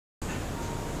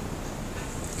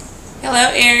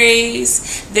Hello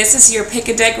Aries, this is your pick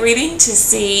a deck reading to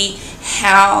see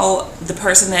how the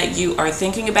person that you are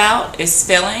thinking about is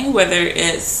feeling, whether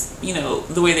it's,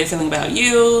 the way they're feeling about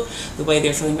you, the way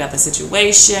they're feeling about the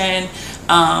situation,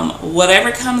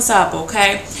 whatever comes up,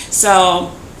 okay?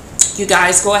 So you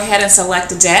guys go ahead and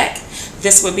select a deck.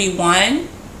 This would be 1,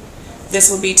 this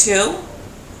would be 2,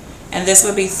 and this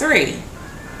would be 3,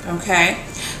 okay?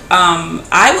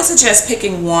 I would suggest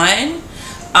picking 1.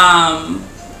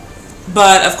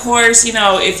 But of course,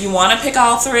 if you want to pick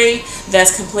all 3,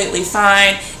 that's completely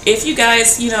fine. If you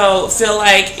guys, feel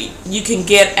like you can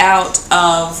get out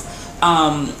of,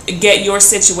 get your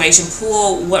situation,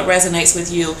 pull what resonates with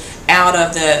you out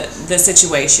of the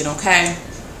situation, okay?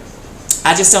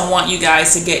 I just don't want you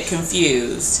guys to get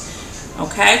confused,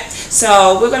 okay?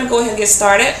 So we're going to go ahead and get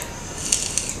started.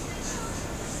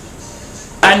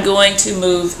 I'm going to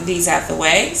move these out the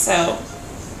way, so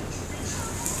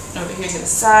over here to the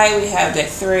side, we have deck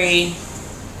 3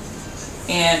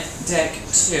 and deck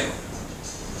 2.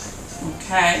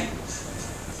 Okay.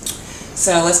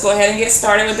 So let's go ahead and get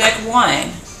started with deck 1.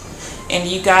 And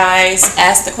you guys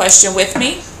ask the question with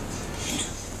me.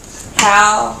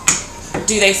 How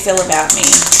do they feel about me?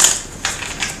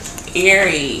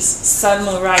 Aries, Sun,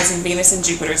 Moon, Rising, Venus, and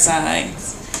Jupiter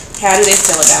signs. How do they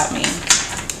feel about me?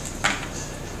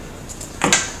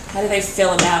 How do they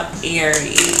feel about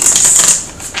Aries?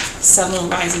 Sun, Moon,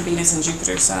 Rising, Venus, and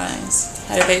Jupiter signs.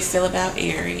 How do they feel about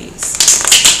Aries?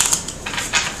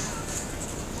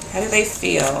 How do they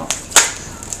feel?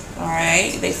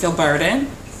 Alright, they feel burdened.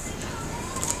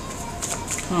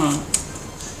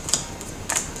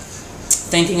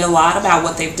 Thinking a lot about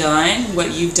what they've done,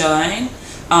 what you've done.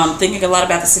 Thinking a lot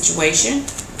about the situation.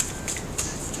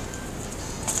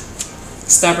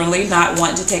 Stubbornly not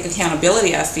wanting to take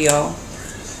accountability, I feel.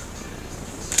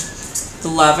 The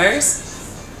Lovers.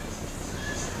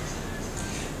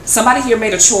 Somebody here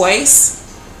made a choice,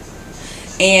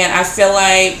 and I feel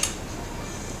like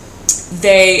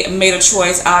they made a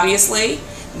choice, obviously,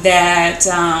 that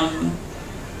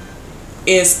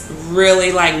is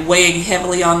really like weighing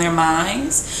heavily on their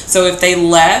minds. So if they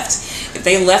left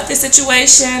the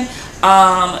situation,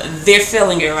 they're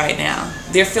feeling it right now.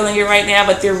 They're feeling it right now,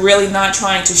 but they're really not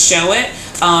trying to show it.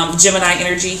 Gemini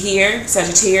energy here,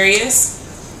 Sagittarius.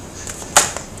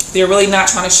 They're really not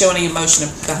trying to show any emotion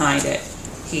behind it.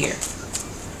 Here.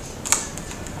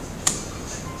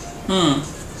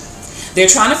 They're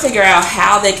trying to figure out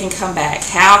how they can come back.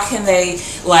 How can they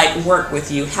work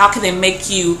with you? How can they make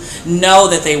you know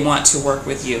that they want to work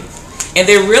with you? And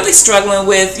they're really struggling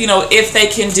with, if they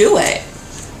can do it.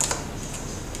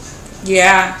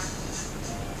 Yeah.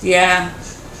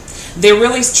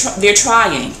 They're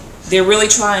trying. They're really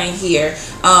trying here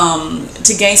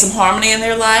to gain some harmony in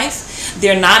their life.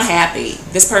 They're not happy.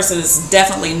 This person is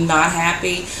definitely not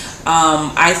happy.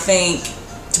 I think,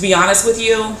 to be honest with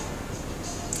you,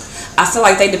 I feel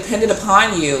like they depended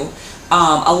upon you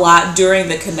a lot during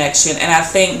the connection, and I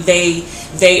think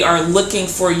they are looking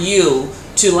for you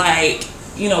to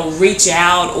reach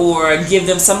out or give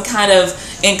them some kind of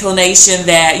inclination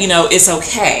that it's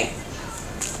okay.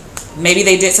 Maybe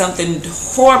they did something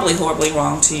horribly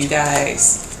wrong to you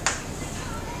guys,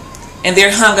 and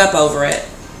they're hung up over it.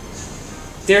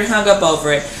 They're hung up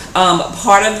over it.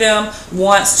 Part of them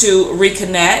wants to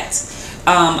reconnect,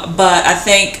 but I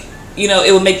think,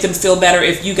 it would make them feel better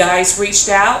if you guys reached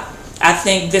out. I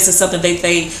think this is something that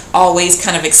they always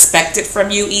kind of expected from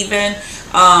you even.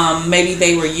 Maybe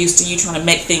they were used to you trying to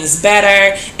make things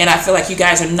better, and I feel like you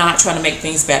guys are not trying to make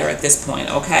things better at this point,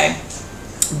 okay?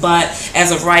 But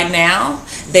as of right now,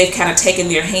 they've kind of taken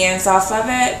their hands off of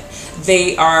it.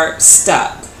 They are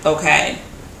stuck, okay?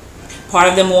 Part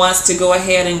of them wants to go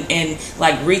ahead and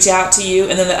reach out to you,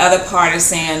 and then the other part is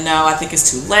saying, no, I think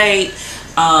it's too late.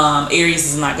 Aries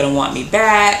is not going to want me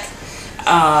back.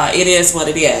 It is what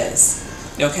it is.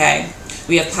 Okay?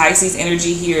 We have Pisces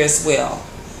energy here as well.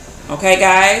 Okay,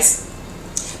 guys?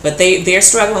 But they're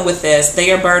struggling with this.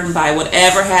 They are burdened by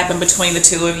whatever happened between the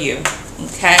two of you.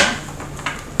 Okay?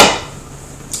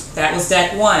 That was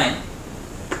deck 1.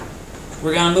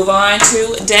 We're going to move on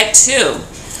to deck 2.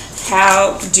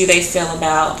 How do they feel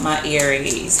about my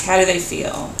Aries? How do they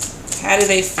feel? How do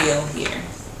they feel here?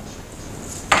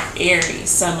 Aries,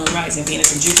 Sun, Moon, Rising,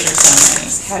 Venus, and Jupiter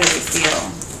signs. How do they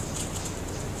feel?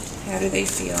 How do they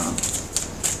feel?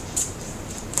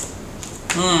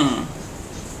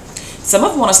 Some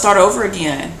of them want to start over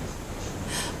again.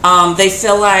 They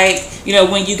feel like,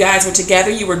 when you guys were together,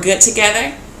 you were good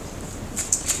together.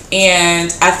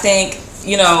 And I think,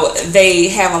 they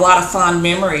have a lot of fond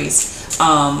memories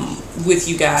with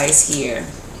you guys here.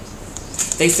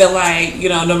 They feel like, you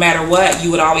know, no matter what,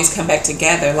 you would always come back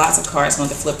together. Lots of cards going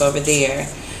to flip over there.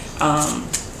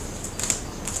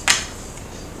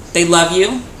 They love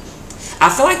you. I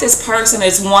feel like this person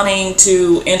is wanting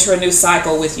to enter a new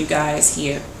cycle with you guys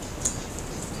here.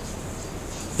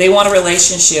 They want a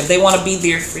relationship. They want to be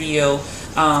there for you.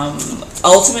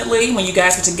 Ultimately, when you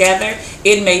guys were together,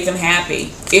 it made them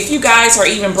happy. If you guys are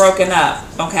even broken up,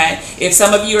 okay, if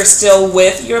some of you are still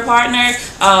with your partner,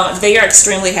 they are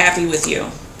extremely happy with you,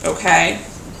 okay.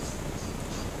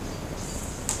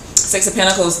 Six of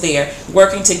Pentacles there,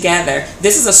 working together.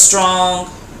 This is a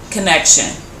strong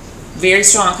connection, very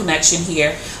strong connection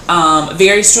here.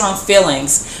 Very strong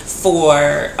feelings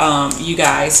for you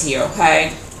guys here,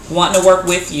 okay. Wanting to work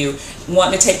with you,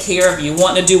 wanting to take care of you,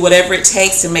 wanting to do whatever it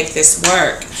takes to make this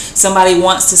work. Somebody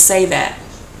wants to say that.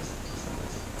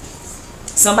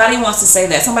 Somebody wants to say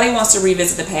that. Somebody wants to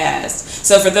revisit the past.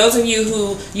 So for those of you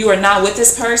who you are not with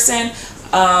this person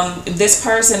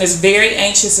is very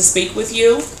anxious to speak with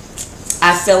you.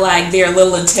 I feel like they're a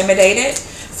little intimidated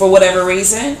for whatever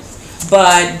reason,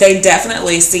 but they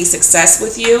definitely see success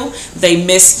with you. They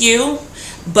miss you.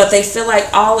 But they feel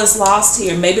like all is lost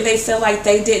here. Maybe they feel like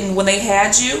they didn't, when they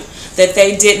had you, that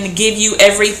they didn't give you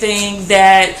everything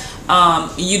that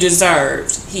you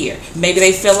deserved here. Maybe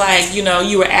they feel like, you know,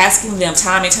 you were asking them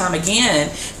time and time again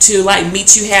to like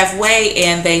meet you halfway,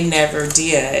 and they never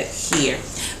did here.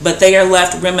 But they are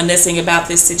left reminiscing about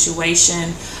this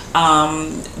situation.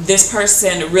 This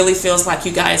person really feels like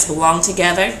you guys belong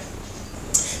together.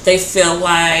 They feel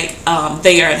like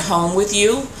they are at home with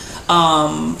you.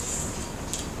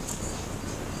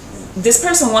 This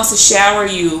person wants to shower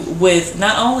you with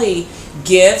not only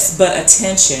gifts but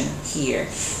attention here.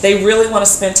 They really want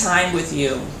to spend time with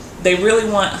you. They really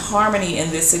want harmony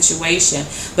in this situation.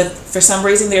 But for some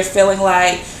reason they're feeling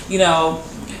like, you know,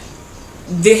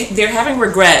 they're having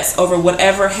regrets over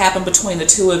whatever happened between the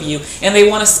two of you, and they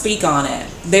want to speak on it.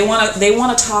 They want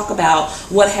to talk about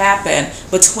what happened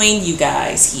between you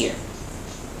guys here.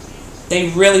 They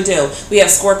really do. We have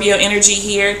Scorpio energy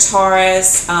here,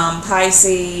 Taurus,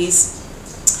 Pisces,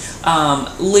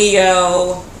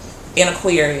 Leo, and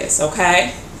Aquarius,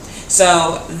 okay?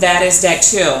 So that is deck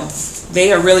 2.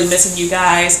 They are really missing you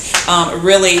guys,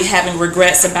 really having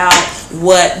regrets about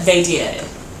what they did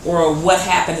or what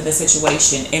happened in the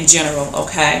situation in general,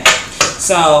 okay?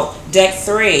 So deck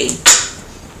 3,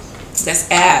 let's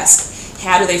ask,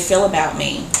 how do they feel about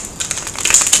me?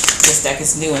 This deck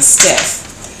is new and stiff.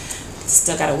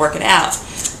 Still got to work it out.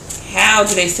 How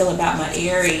do they feel about my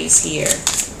Aries here?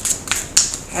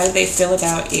 How do they feel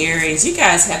about Aries? You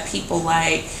guys have people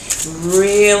like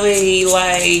really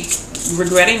like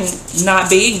regretting not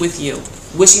being with you,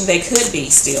 wishing they could be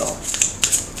still,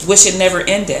 wish it never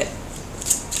ended.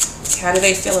 How do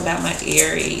they feel about my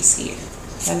Aries here?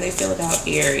 How do they feel about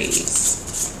Aries?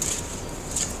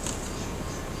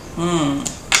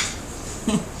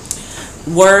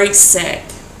 Worried, sick.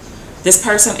 This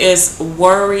person is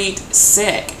worried,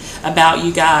 sick about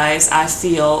you guys. I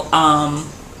feel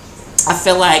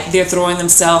like they're throwing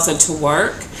themselves into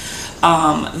work.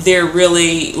 They're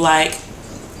really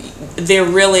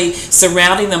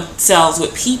surrounding themselves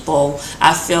with people,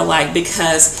 I feel like,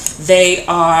 because they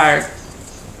are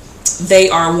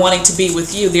wanting to be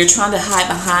with you. They're trying to hide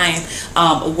behind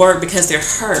work because they're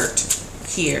hurt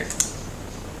here.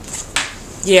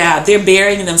 Yeah, they're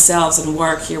burying themselves in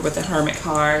work here with the Hermit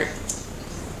card.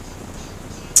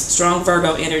 Strong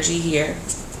Virgo energy here.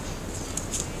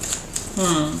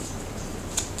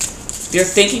 They're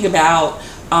thinking about,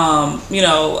 you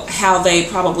know, how they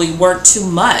probably worked too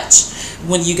much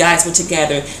when you guys were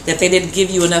together, that they didn't give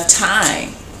you enough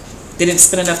time. They didn't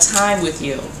spend enough time with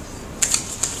you.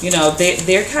 You know,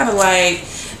 they're kind of like,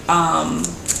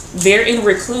 they're in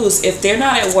recluse. If they're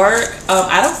not at work,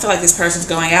 I don't feel like this person's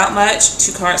going out much.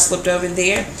 2 cards slipped over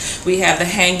there. We have the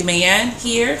Hanged Man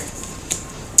here.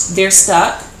 They're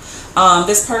stuck.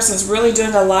 This person's really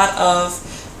doing a lot of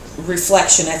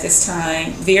reflection at this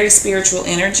time. Very spiritual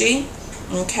energy.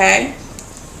 Okay.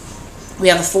 We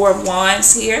have the 4 of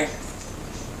Wands here.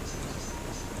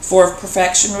 4 of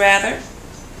Perfection, rather.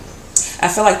 I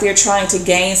feel like they're trying to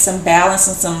gain some balance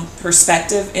and some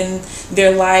perspective in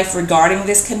their life regarding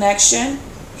this connection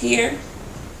here.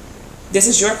 This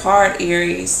is your card,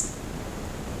 Aries.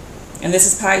 And this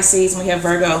is Pisces, and we have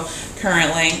Virgo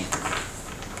currently.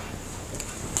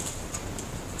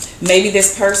 Maybe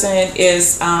this person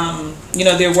is, you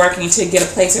know, they're working to get a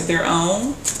place of their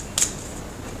own.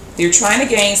 They're trying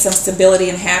to gain some stability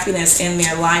and happiness in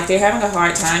their life. They're having a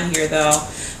hard time here, though.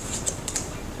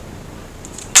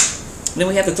 Then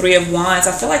we have the Three of Wands.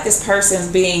 I feel like this person is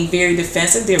being very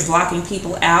defensive. They're blocking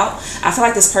people out. I feel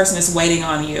like this person is waiting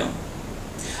on you.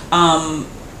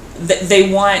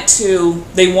 They want to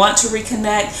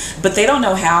reconnect, but they don't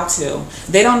know how to.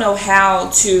 They don't know how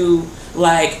to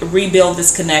like rebuild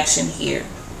this connection here.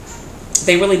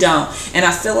 They really don't. And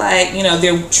I feel like, you know,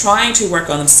 they're trying to work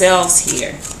on themselves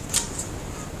here.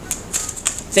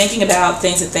 Thinking about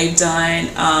things that they've done,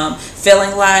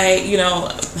 feeling like, you know,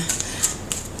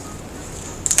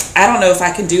 I don't know if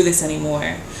I can do this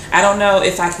anymore. I don't know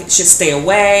if I should stay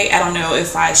away. I don't know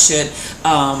if I should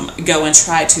go and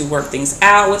try to work things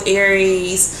out with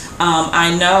Aries.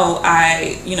 I know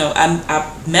I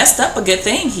messed up a good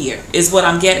thing here is what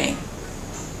I'm getting.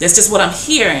 That's just what I'm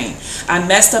hearing. I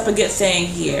messed up a good thing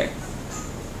here.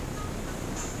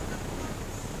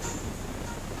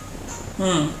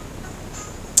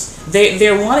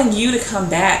 They're wanting you to come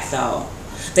back though.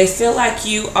 They feel like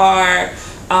you are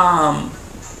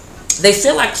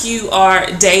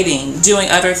dating, doing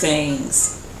other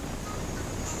things,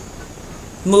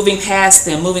 moving past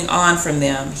them, moving on from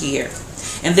them here.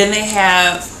 And then they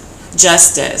have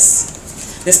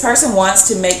Justice. This person wants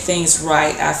to make things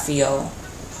right, I feel.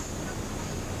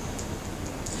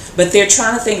 But they're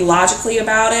trying to think logically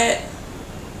about it.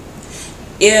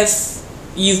 If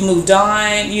you've moved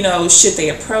on, you know, should they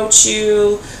approach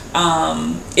you?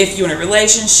 If you're in a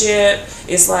relationship,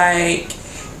 it's like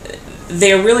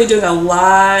they're really doing a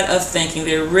lot of thinking.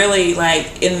 They're really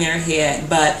like in their head.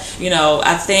 But, you know,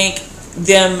 I think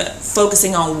them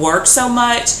focusing on work so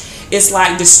much is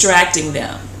like distracting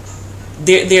them.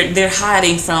 They're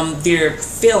hiding from their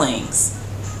feelings.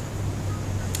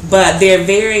 But they're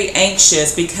very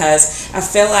anxious because I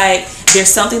feel like there's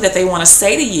something that they want to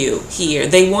say to you here.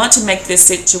 They want to make this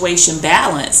situation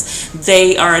balanced.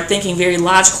 They are thinking very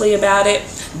logically about it.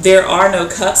 There are no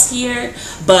cups here,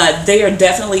 but they are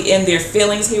definitely in their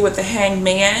feelings here with the Hanged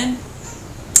Man,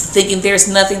 thinking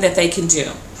there's nothing that they can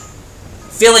do.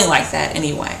 Feeling like that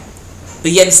anyway.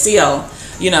 But yet still,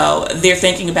 you know, they're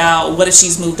thinking about what if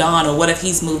she's moved on or what if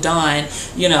he's moved on,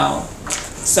 you know.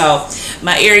 So,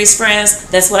 my Aries friends,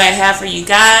 that's what I have for you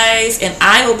guys. And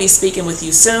I will be speaking with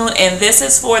you soon. And this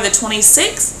is for the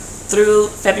 26th through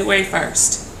February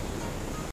 1st.